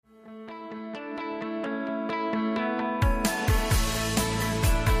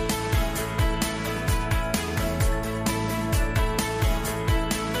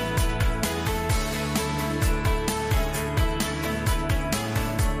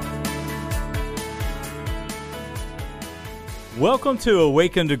Welcome to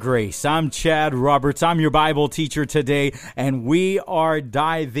Awaken to Grace. I'm Chad Roberts. I'm your Bible teacher today, and we are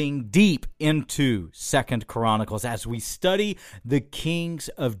diving deep into 2 Chronicles as we study the kings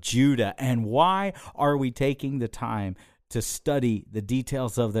of Judah. And why are we taking the time to study the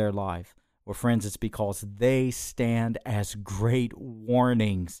details of their life? Well, friends, it's because they stand as great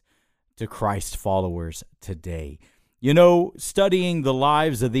warnings to Christ followers today. You know, studying the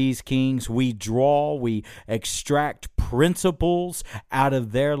lives of these kings, we extract principles out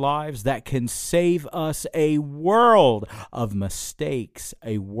of their lives that can save us a world of mistakes,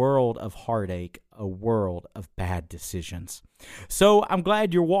 a world of heartache, a world of bad decisions. So I'm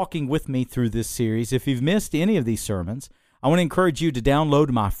glad you're walking with me through this series. If you've missed any of these sermons, I want to encourage you to download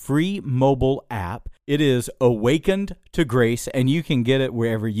my free mobile app. It is Awakened to Grace, and you can get it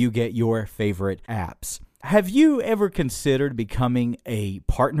wherever you get your favorite apps. Have you ever considered becoming a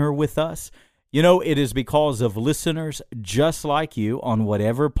partner with us? You know, it is because of listeners just like you on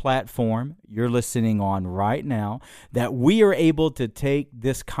whatever platform you're listening on right now that we are able to take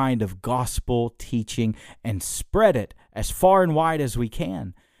this kind of gospel teaching and spread it as far and wide as we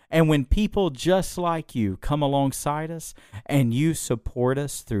can. And when people just like you come alongside us and you support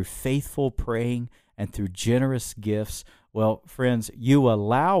us through faithful praying and through generous gifts, well, friends, you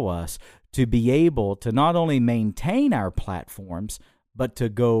allow us to be able to not only maintain our platforms, but to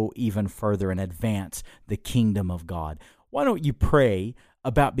go even further and advance the kingdom of God. Why don't you pray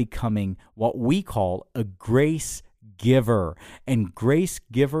about becoming what we call a grace giver? And grace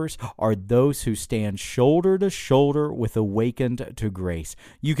givers are those who stand shoulder to shoulder with Awakened to Grace.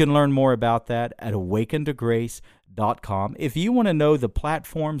 You can learn more about that at awakentograce.com. If you want to know the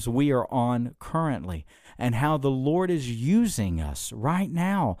platforms we are on currently and how the Lord is using us right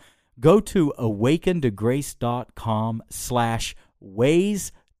now, go to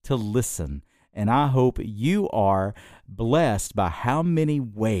awakentograce.com/ways to listen. And I hope you are blessed by how many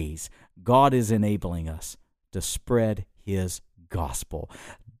ways God is enabling us to spread His gospel.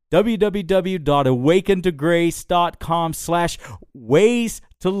 www.awakentograce.com/ways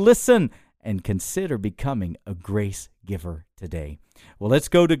to listen, and consider becoming a grace giver today. Well, let's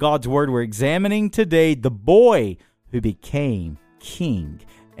go to God's Word. We're examining today the boy who became king.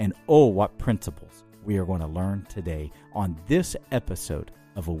 And oh, what principles we are going to learn today on this episode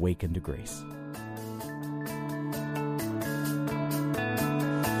of Awaken to Grace.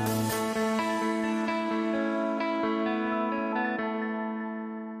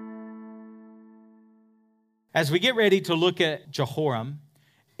 As we get ready to look at Jehoram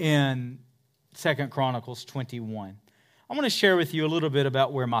in 2 Chronicles 21, I want to share with you a little bit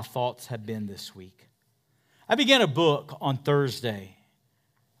about where my thoughts have been this week. I began a book on Thursday.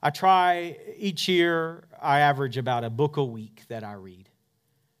 I try each year, I average about a book a week that I read.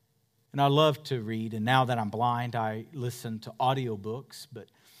 And I love to read, and now that I'm blind, I listen to audiobooks, but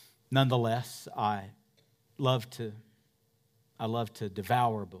nonetheless, I love to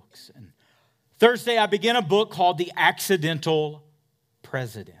devour books. And Thursday, I began a book called The Accidental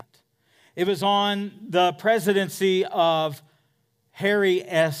President. It was on the presidency of Harry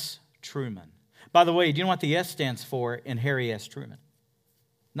S. Truman. By the way, do you know what the S stands for in Harry S. Truman?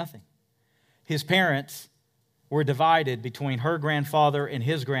 Nothing. His parents were divided between her grandfather and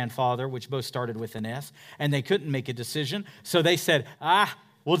his grandfather, which both started with an S, and they couldn't make a decision, so they said,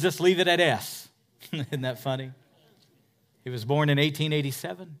 we'll just leave it at S. Isn't that funny? He was born in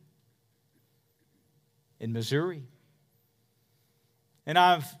 1887 in Missouri. And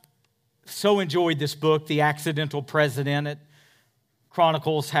I've so enjoyed this book, The Accidental President. It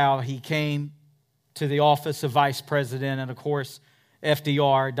chronicles how he came to the office of vice president, and of course,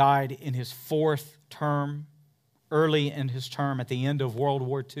 FDR died in his fourth term, early in his term at the end of World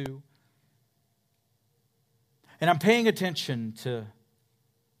War II. And I'm paying attention to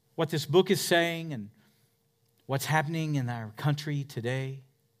what this book is saying and what's happening in our country today.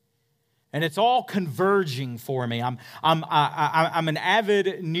 And it's all converging for me. I'm an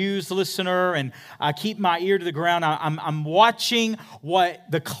avid news listener, and I keep my ear to the ground. I'm watching what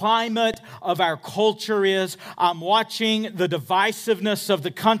the climate of our culture is. I'm watching the divisiveness of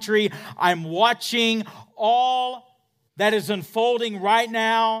the country. I'm watching all that is unfolding right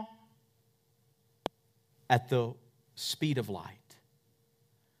now at the speed of light.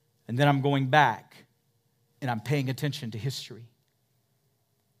 And then I'm going back, and I'm paying attention to history.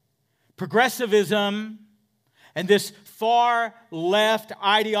 Progressivism and this far left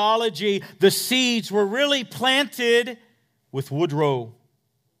ideology, the seeds were really planted with Woodrow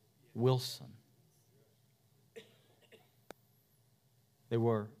Wilson. They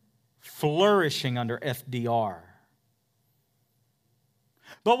were flourishing under FDR.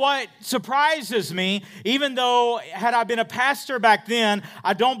 But what surprises me, even though had I been a pastor back then,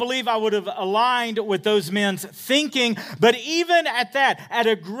 I don't believe I would have aligned with those men's thinking. But even at that, at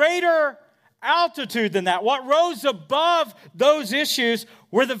a greater altitude than that, what rose above those issues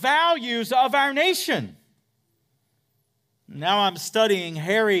were the values of our nation. Now I'm studying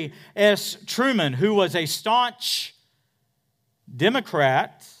Harry S. Truman, who was a staunch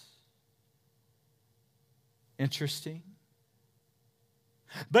Democrat. Interesting.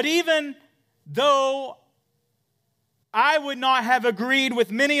 But even though I would not have agreed with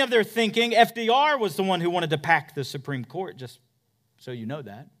many of their thinking, FDR was the one who wanted to pack the Supreme Court, just so you know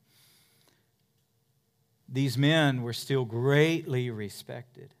that. These men were still greatly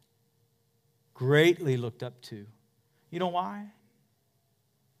respected, greatly looked up to. You know why?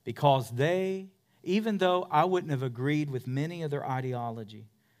 Because they, even though I wouldn't have agreed with many of their ideology,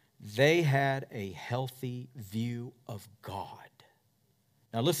 they had a healthy view of God.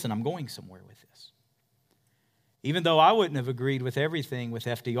 Now listen, I'm going somewhere with this. Even though I wouldn't have agreed with everything with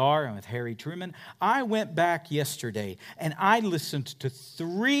FDR and with Harry Truman, I went back yesterday and I listened to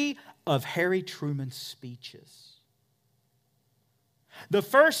 3 of Harry Truman's speeches. The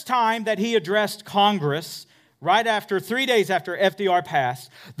first time that he addressed Congress, right after 3 days after FDR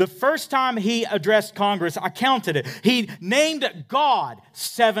passed, the first time he addressed Congress, I counted it, he named God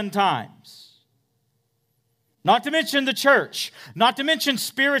 7 times. Not to mention the church, not to mention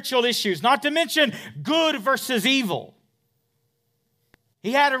spiritual issues, not to mention good versus evil.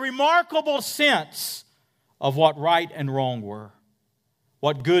 He had a remarkable sense of what right and wrong were,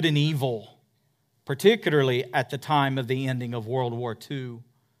 what good and evil, particularly at the time of the ending of World War II.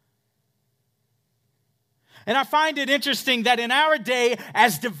 And I find it interesting that in our day,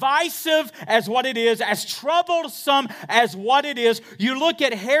 as divisive as what it is, as troublesome as what it is, you look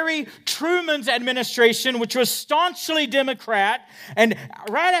at Harry Truman's administration, which was staunchly Democrat, and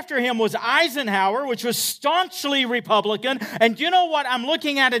right after him was Eisenhower, which was staunchly Republican. And you know what I'm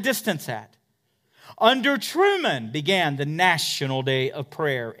looking at a distance at? Under Truman began the National Day of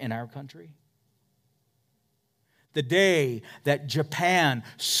Prayer in our country. The day that Japan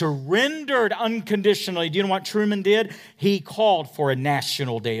surrendered unconditionally. Do you know what Truman did? He called for a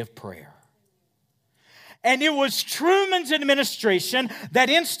national day of prayer. And it was Truman's administration that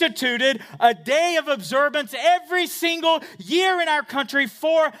instituted a day of observance every single year in our country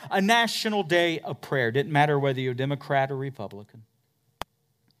for a national day of prayer. Didn't matter whether you're Democrat or Republican.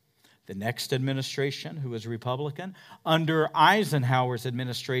 The next administration, who was Republican, under Eisenhower's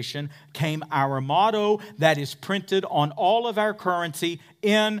administration, came our motto that is printed on all of our currency,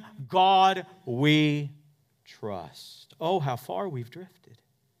 "In God we trust." Oh, how far we've drifted.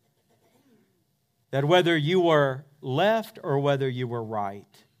 That whether you were left or whether you were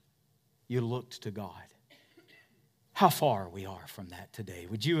right, you looked to God. How far we are from that today.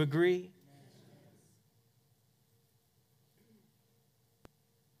 Would you agree?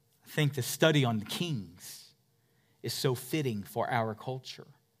 I think the study on the kings is so fitting for our culture.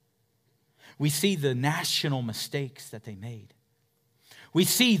 We see the national mistakes that they made. We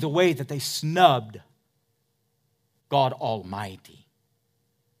see the way that they snubbed God Almighty.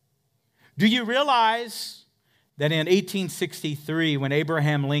 Do you realize that in 1863, when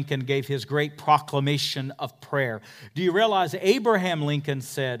Abraham Lincoln gave his great proclamation of prayer, do you realize Abraham Lincoln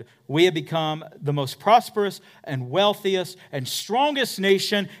said, "We have become the most prosperous and wealthiest and strongest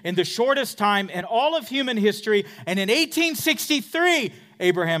nation in the shortest time in all of human history." And in 1863,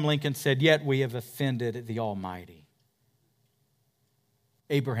 Abraham Lincoln said, "Yet we have offended the Almighty."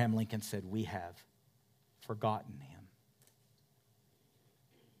 Abraham Lincoln said, "We have forgotten Him."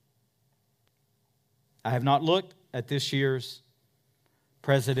 I have not looked at this year's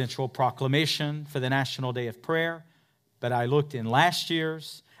presidential proclamation for the National Day of Prayer, but I looked in last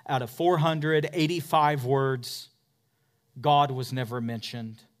year's. Out of 485 words, God was never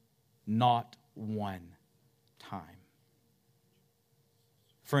mentioned, not one time.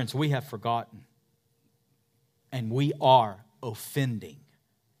 Friends, we have forgotten, and we are offending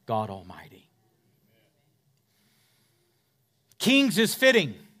God Almighty. Kings is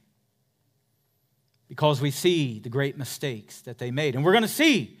fitting, because we see the great mistakes that they made. And we're going to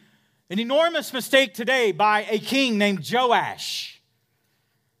see an enormous mistake today by a king named Joash.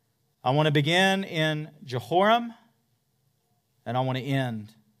 I want to begin in Jehoram, and I want to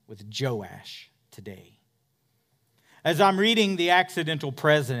end with Joash today. As I'm reading The Accidental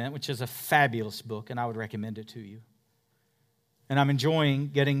President, which is a fabulous book, and I would recommend it to you, and I'm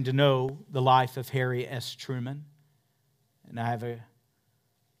enjoying getting to know the life of Harry S. Truman, and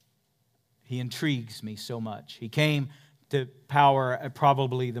he intrigues me so much. He came to power at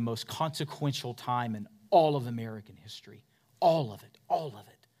probably the most consequential time in all of American history. All of it, all of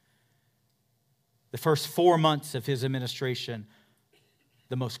it. The first 4 months of his administration,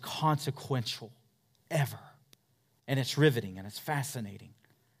 the most consequential ever. And it's riveting and it's fascinating.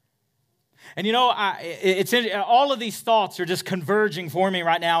 And you know, all of these thoughts are just converging for me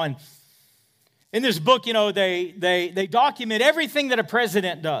right now. And in this book, you know, they document everything that a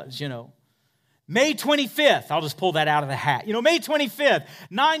president does, you know. May 25th, I'll just pull that out of the hat. You know, May 25th,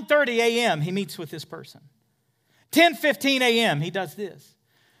 9:30 a.m., he meets with this person. 10:15 a.m., he does this.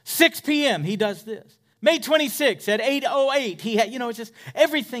 6 p.m., he does this. May 26th at 8:08, you know, it's just,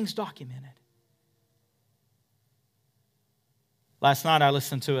 everything's documented. Last night, I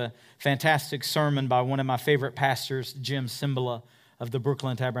listened to a fantastic sermon by one of my favorite pastors, Jim Cymbala of the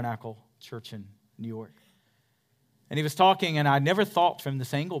Brooklyn Tabernacle Church in New York. And he was talking, and I'd never thought from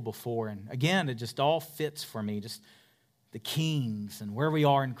this angle before. And again, it just all fits for me, just the kings and where we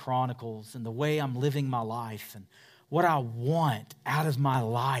are in Chronicles and the way I'm living my life and what I want out of my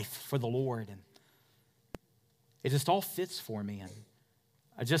life for the Lord. And it just all fits for me. And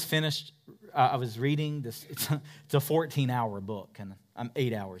I just finished, I was reading this, it's a 14-hour book, and I'm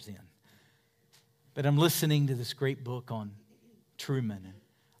 8 hours in. But I'm listening to this great book on Truman and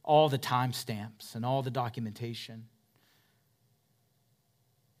all the timestamps and all the documentation.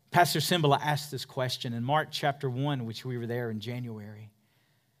 Pastor Cymbala asked this question in Mark chapter 1, which we were there in January,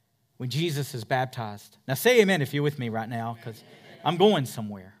 when Jesus is baptized. Now say amen if you're with me right now, because I'm going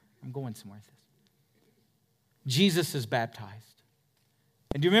somewhere. I'm going somewhere with this. Jesus is baptized.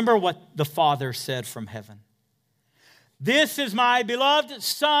 And do you remember what the Father said from heaven? This is my beloved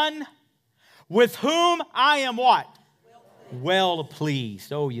Son, with whom I am what? Well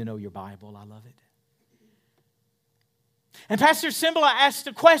pleased. Oh, you know your Bible. I love it. And Pastor Cymbala asked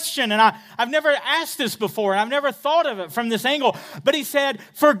a question, and I've never asked this before, and I've never thought of it from this angle. But he said,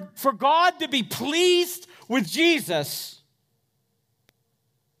 for God to be pleased with Jesus,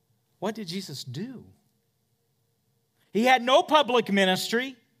 what did Jesus do? He had no public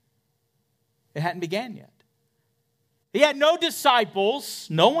ministry. It hadn't began yet. He had no disciples.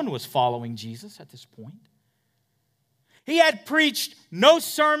 No one was following Jesus at this point. He had preached no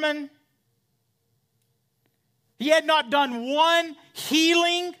sermon. He had not done one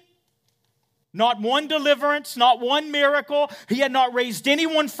healing, not one deliverance, not one miracle. He had not raised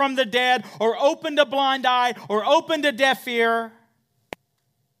anyone from the dead or opened a blind eye or opened a deaf ear.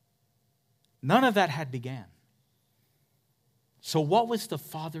 None of that had began. So what was the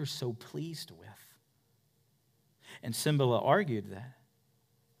Father so pleased with? And Cymbala argued that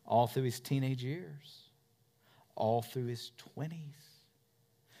all through his teenage years, all through his 20s,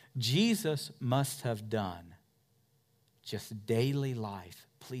 Jesus must have done just daily life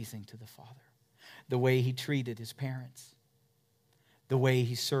pleasing to the Father. The way he treated his parents, the way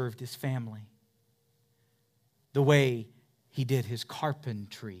he served his family, the way he did his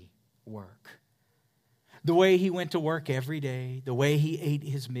carpentry work, the way he went to work every day, the way he ate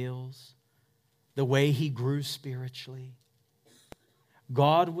his meals, the way he grew spiritually.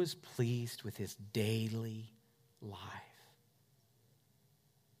 God was pleased with his daily life.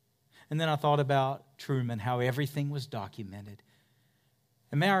 And then I thought about Truman, how everything was documented.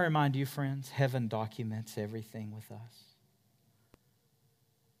 And may I remind you, friends, heaven documents everything with us.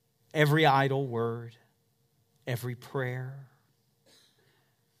 Every idle word, every prayer,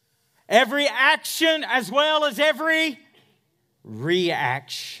 every action as well as every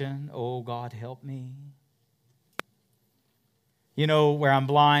reaction. Oh, God, help me. You know, where I'm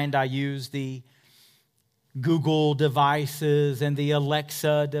blind, I use the Google devices and the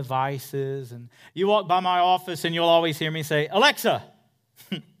Alexa devices. And you walk by my office and you'll always hear me say, Alexa,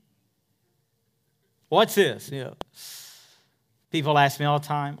 what's this? You know, people ask me all the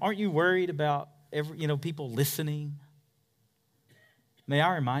time, aren't you worried about people listening? May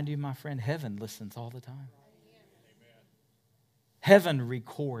I remind you, my friend, heaven listens all the time. Heaven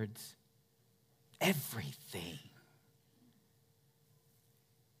records everything.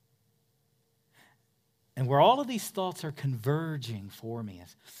 And where all of these thoughts are converging for me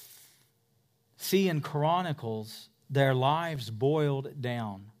is, see, in Chronicles, their lives boiled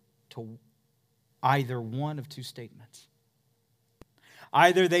down to either one of two statements.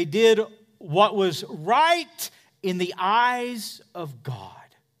 Either they did what was right in the eyes of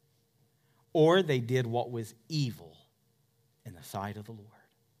God, or they did what was evil in the sight of the Lord.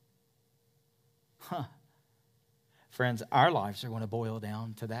 Friends, our lives are going to boil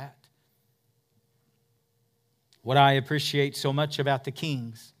down to that. What I appreciate so much about the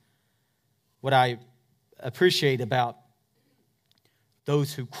kings, what I appreciate about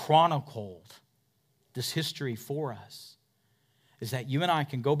those who chronicled this history for us, is that you and I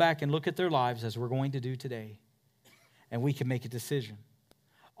can go back and look at their lives as we're going to do today, and we can make a decision.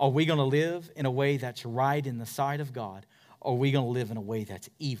 Are we going to live in a way that's right in the sight of God? Or are we going to live in a way that's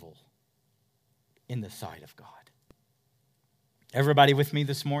evil in the sight of God? Everybody with me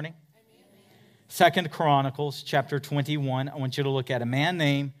this morning? Amen. 2 Chronicles chapter 21. I want you to look at a man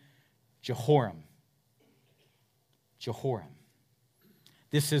named Jehoram. Jehoram.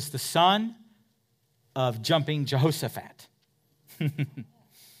 This is the son of jumping Jehoshaphat.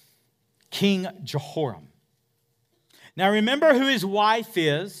 King Jehoram. Now remember who his wife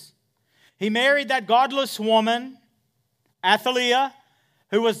is. He married that godless woman, Athaliah,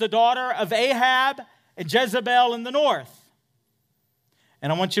 who was the daughter of Ahab and Jezebel in the north.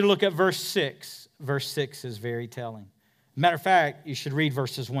 And I want you to look at verse 6. Verse 6 is very telling. Matter of fact, you should read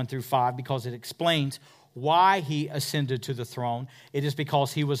verses 1 through 5 because it explains why he ascended to the throne. It is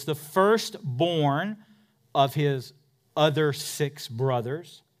because he was the firstborn of his other 6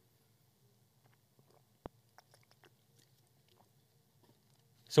 brothers.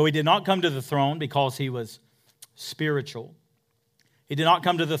 So he did not come to the throne because he was spiritual. He did not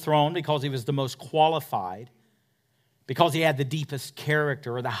come to the throne because he was the most qualified, because he had the deepest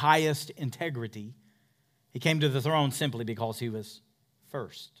character or the highest integrity. He came to the throne simply because he was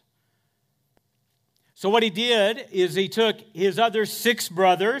first. So what he did is he took his other 6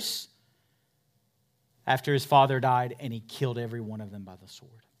 brothers after his father died, and he killed every one of them by the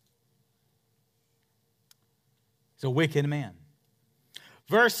sword. He's a wicked man.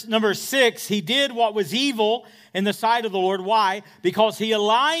 Verse number 6, he did what was evil in the sight of the Lord. Why? Because he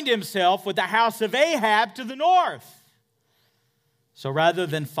aligned himself with the house of Ahab to the north. So rather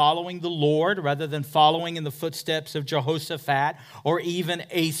than following the Lord, rather than following in the footsteps of Jehoshaphat or even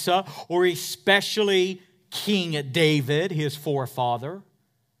Asa, or especially King David, his forefather,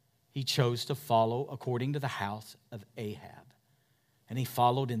 he chose to follow according to the house of Ahab. And he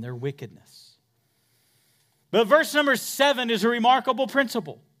followed in their wickedness. But verse number 7 is a remarkable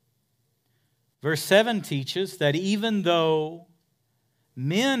principle. Verse 7 teaches that even though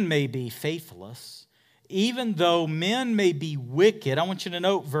men may be faithless, even though men may be wicked, I want you to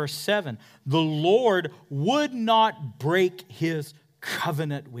note verse 7, the Lord would not break his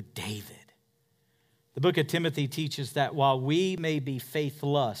covenant with David. The book of Timothy teaches that while we may be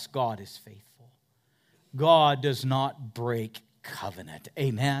faithless, God is faithful. God does not break covenant.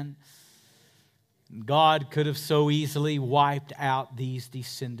 Amen. God could have so easily wiped out these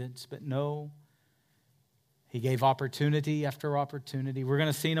descendants, but no. He gave opportunity after opportunity. We're going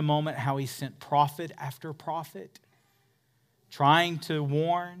to see in a moment how he sent prophet after prophet, trying to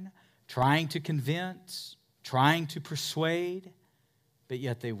warn, trying to convince, trying to persuade, but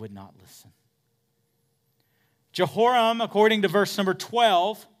yet they would not listen. Jehoram, according to verse number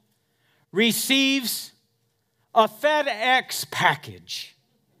 12, receives a FedEx package.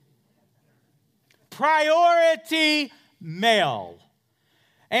 Priority mail.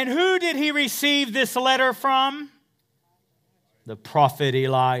 And who did he receive this letter from? The prophet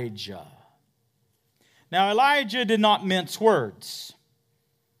Elijah. Now, Elijah did not mince words.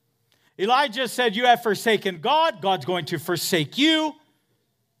 Elijah said, you have forsaken God. God's going to forsake you.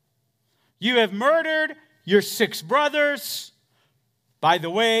 You have murdered your 6 brothers, by the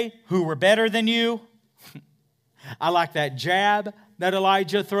way, who were better than you. I like that jab that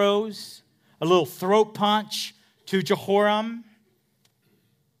Elijah throws. A little throat punch to Jehoram.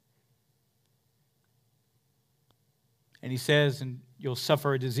 And he says, and you'll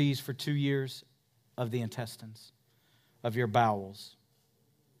suffer a disease for 2 years of the intestines, of your bowels.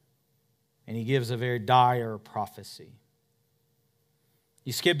 And he gives a very dire prophecy.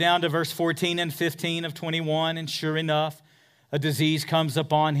 You skip down to verse 14 and 15 of 21, and sure enough, a disease comes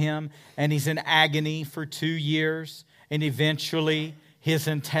upon him, and he's in agony for 2 years, and eventually his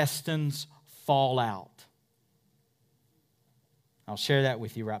intestines fall out. I'll share that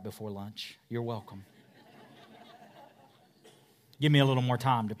with you right before lunch. You're welcome. Give me a little more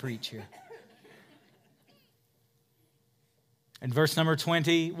time to preach here. In verse number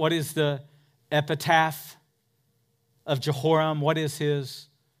 20, what is the epitaph of Jehoram? What is his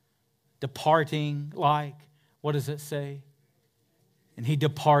departing like? What does it say? And he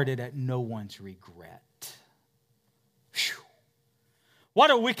departed at no one's regret. Whew.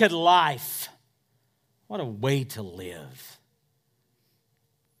 What a wicked life. What a way to live.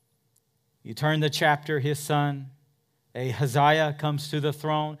 You turn the chapter, his son, Ahaziah, comes to the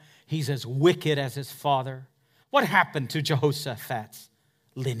throne. He's as wicked as his father. What happened to Jehoshaphat's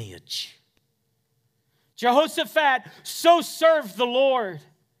lineage? Jehoshaphat so served the Lord.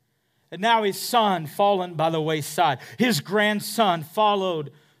 And now his son fallen by the wayside. His grandson fallen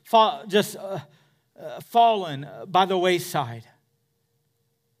by the wayside.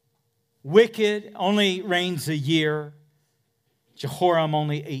 Wicked, only reigns a year. Jehoram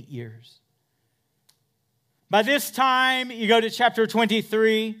only 8 years. By this time, you go to chapter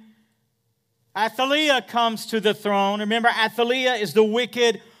 23, Athaliah comes to the throne. Remember, Athaliah is the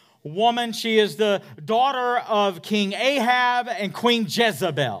wicked woman. She is the daughter of King Ahab and Queen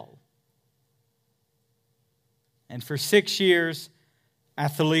Jezebel. And for 6 years,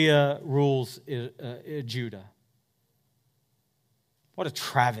 Athaliah rules Judah. What a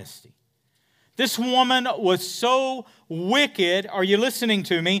travesty. This woman was so wicked, are you listening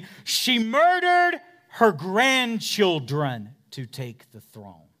to me? She murdered her grandchildren to take the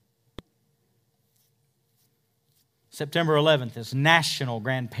throne. September 11th is National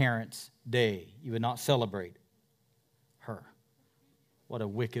Grandparents' Day. You would not celebrate her. What a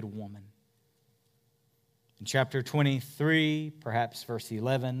wicked woman. In chapter 23, perhaps verse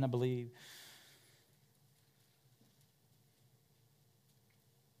 11, I believe.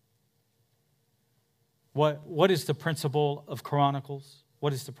 What is the principle of Chronicles?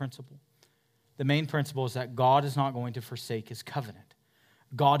 What is the principle? The main principle is that God is not going to forsake His covenant.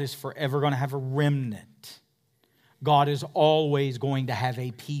 God is forever going to have a remnant. God is always going to have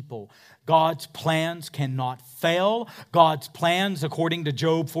a people. God's plans cannot fail. God's plans, according to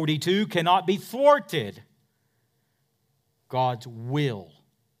Job 42, cannot be thwarted. God's will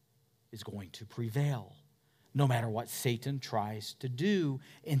is going to prevail, no matter what Satan tries to do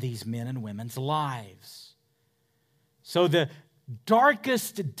in these men and women's lives. So the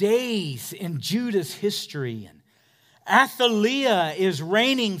darkest days in Judah's history, and Athaliah is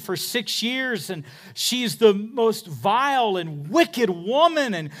reigning for 6 years, and she's the most vile and wicked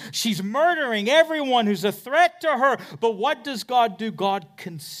woman, and she's murdering everyone who's a threat to her. But what does God do? God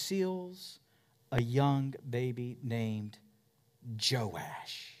conceals a young baby named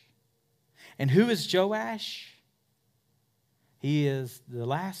Joash. And who is Joash? He is the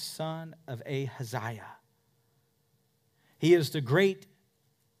last son of Ahaziah. He is the great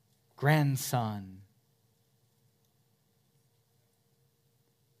grandson.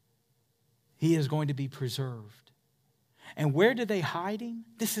 He is going to be preserved. And where do they hide him?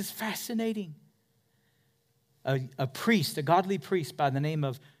 This is fascinating. A priest, a godly priest by the name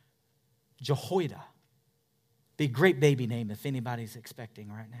of Jehoiada. Be a great baby name if anybody's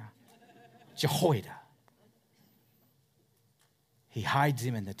expecting right now. Jehoiada. He hides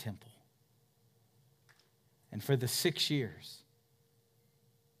him in the temple. And for the 6 years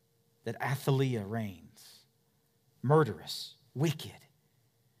that Athaliah reigns, murderous, wicked,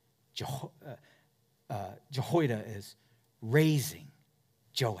 Jehoiada is raising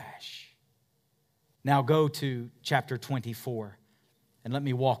Joash. Now go to chapter 24, and let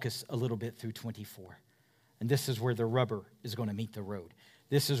me walk us a little bit through 24. And this is where the rubber is going to meet the road.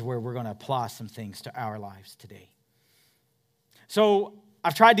 This is where we're going to apply some things to our lives today. So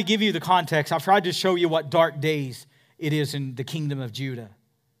I've tried to give you the context. I've tried to show you what dark days it is in the kingdom of Judah.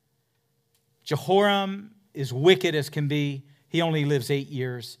 Jehoram is wicked as can be. He only lives 8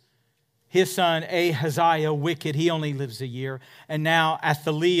 years. His son Ahaziah, wicked, he only lives a year. And now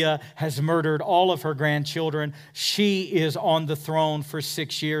Athaliah has murdered all of her grandchildren. She is on the throne for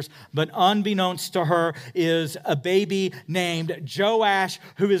 6 years. But unbeknownst to her is a baby named Joash,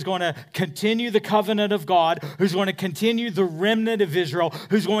 who is going to continue the covenant of God, who's going to continue the remnant of Israel,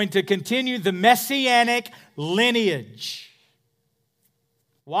 who's going to continue the messianic lineage.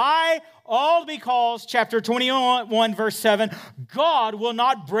 Why? All because, chapter 21, verse 7, God will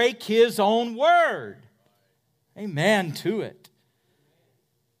not break His own word. Amen to it.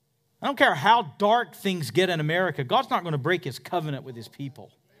 I don't care how dark things get in America, God's not going to break His covenant with His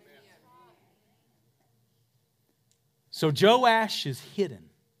people. So Joash is hidden.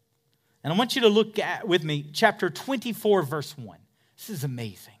 And I want you to look at with me, chapter 24, verse 1. This is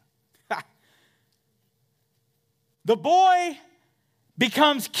amazing. The boy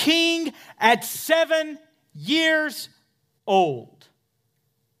becomes king at 7 years old.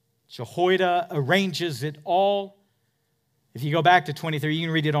 Jehoiada arranges it all. If you go back to 23, you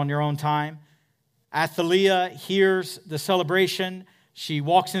can read it on your own time. Athaliah hears the celebration. She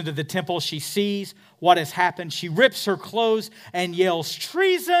walks into the temple. She sees what has happened. She rips her clothes and yells,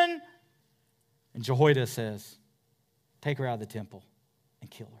 "Treason!" And Jehoiada says, "Take her out of the temple and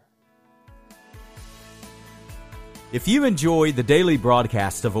kill her." If you enjoy the daily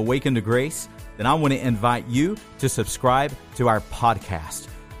broadcast of Awaken to Grace, then I want to invite you to subscribe to our podcast.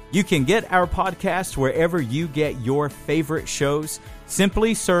 You can get our podcast wherever you get your favorite shows.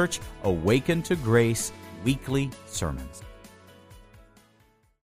 Simply search Awaken to Grace Weekly Sermons.